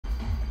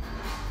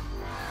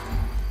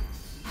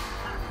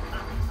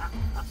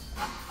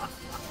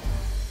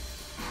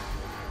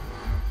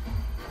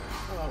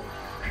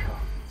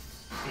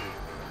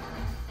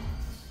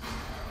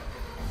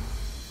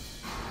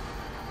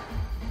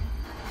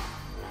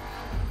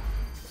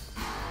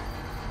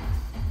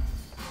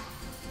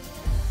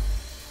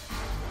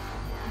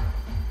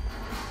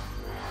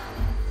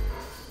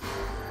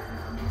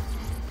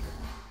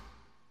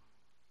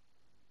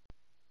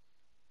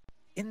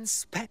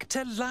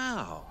Inspector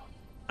Lau.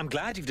 I'm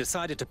glad you've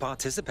decided to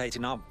participate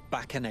in our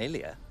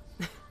bacchanalia.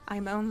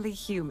 I'm only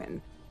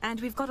human, and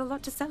we've got a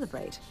lot to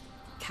celebrate.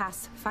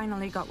 Cass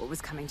finally got what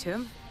was coming to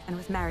him, and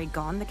with Mary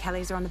gone, the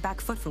Kellys are on the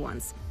back foot for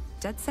once.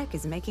 DedSec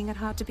is making it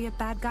hard to be a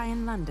bad guy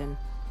in London.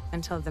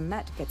 Until the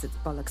Met gets its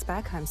bollocks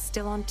back, I'm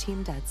still on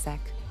Team DedSec.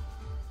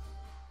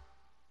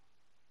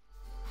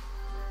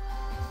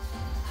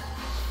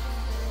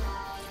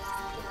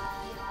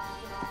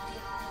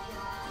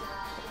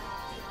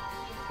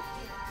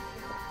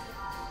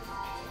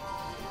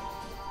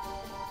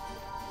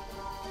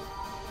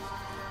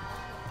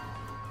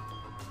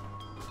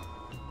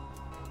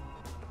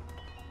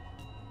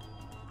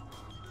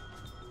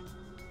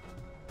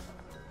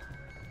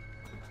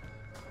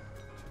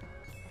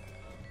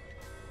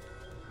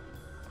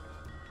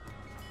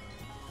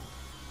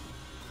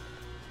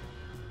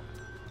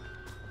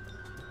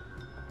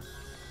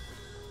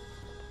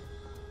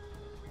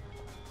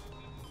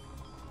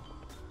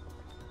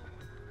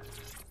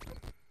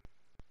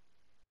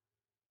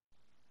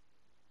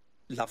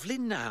 Lovely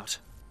Nout.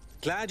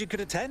 Glad you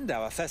could attend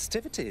our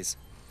festivities.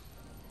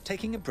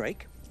 Taking a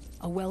break?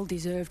 A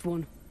well-deserved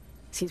one.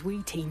 Since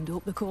we teamed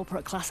up, the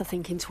corporate class are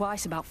thinking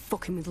twice about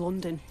fucking with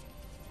London.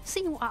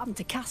 Seeing what happened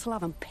to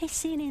Castlehaven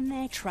pissing in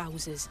their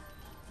trousers.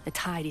 The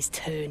tide is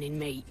turning,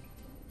 mate.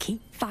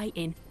 Keep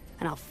fighting,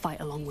 and I'll fight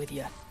along with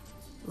you.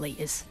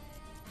 Laters.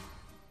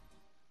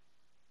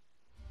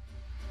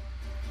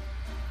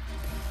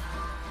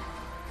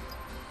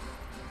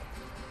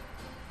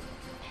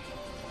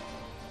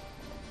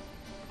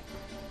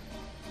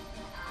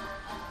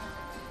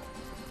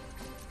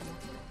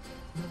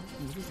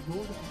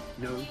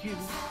 No, you.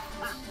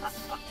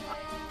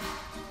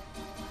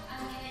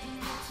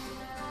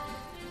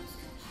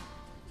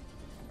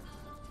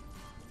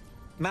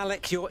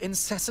 Malik, your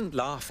incessant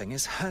laughing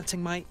is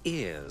hurting my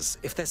ears.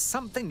 If there's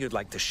something you'd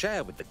like to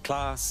share with the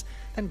class,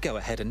 then go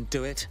ahead and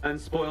do it. And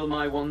spoil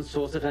my one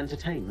source of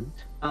entertainment?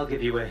 I'll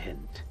give you a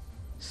hint.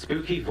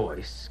 Spooky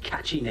voice,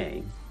 catchy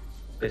name,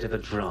 bit of a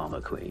drama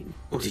queen.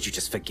 Or did you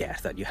just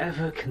forget that you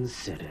Ever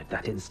considered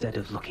that instead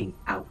of looking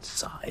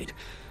outside,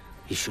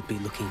 you should be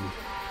looking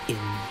in?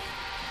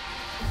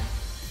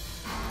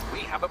 We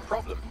have a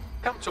problem.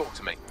 Come talk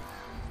to me.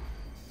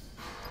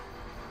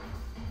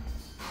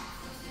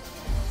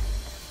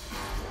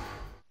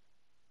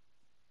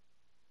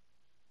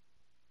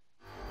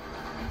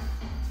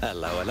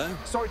 Hello, hello.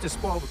 Sorry to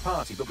spoil the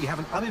party, but we have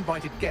an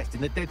uninvited guest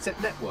in the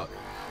dedsec network.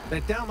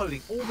 They're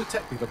downloading all the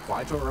tech we've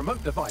acquired to a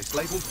remote device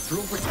labeled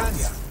Drill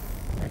Britannia.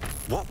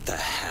 What the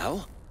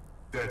hell?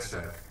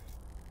 dedsec.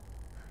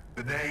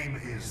 The name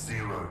is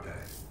 0 Day.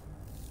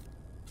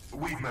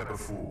 We've met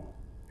before,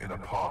 in a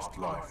past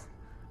life.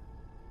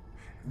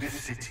 This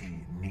city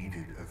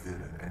needed a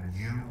villain, and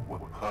you were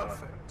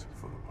perfect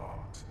for the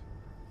part.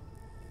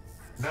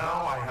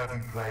 Now I have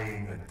you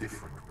playing a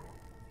different role.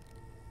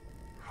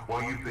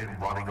 While you've been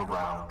running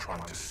around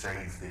trying to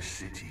save this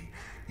city,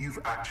 you've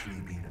actually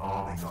been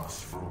arming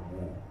us for a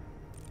war.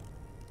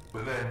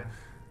 But then,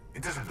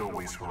 it isn't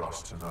always for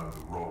us to know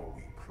the role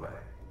we play.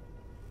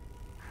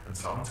 And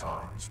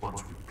sometimes,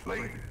 once we've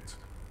played it,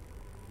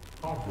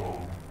 our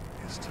role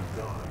is to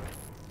learn.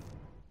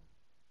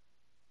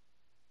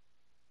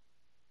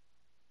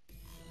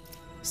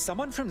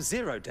 Someone from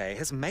 0 Day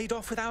has made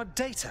off with our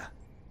data.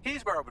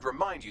 Here's where I would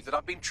remind you that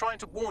I've been trying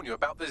to warn you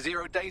about the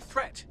 0 Day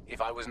threat,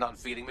 if I was an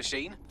unfeeling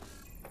machine.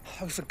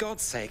 Oh, for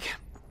God's sake.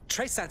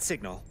 Trace that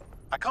signal.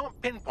 I can't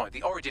pinpoint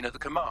the origin of the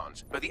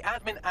command, but the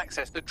admin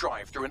accessed the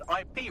drive through an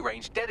IP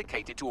range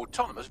dedicated to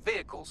autonomous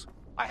vehicles.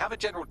 I have a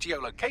general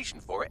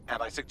geolocation for it,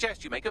 and I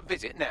suggest you make a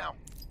visit now.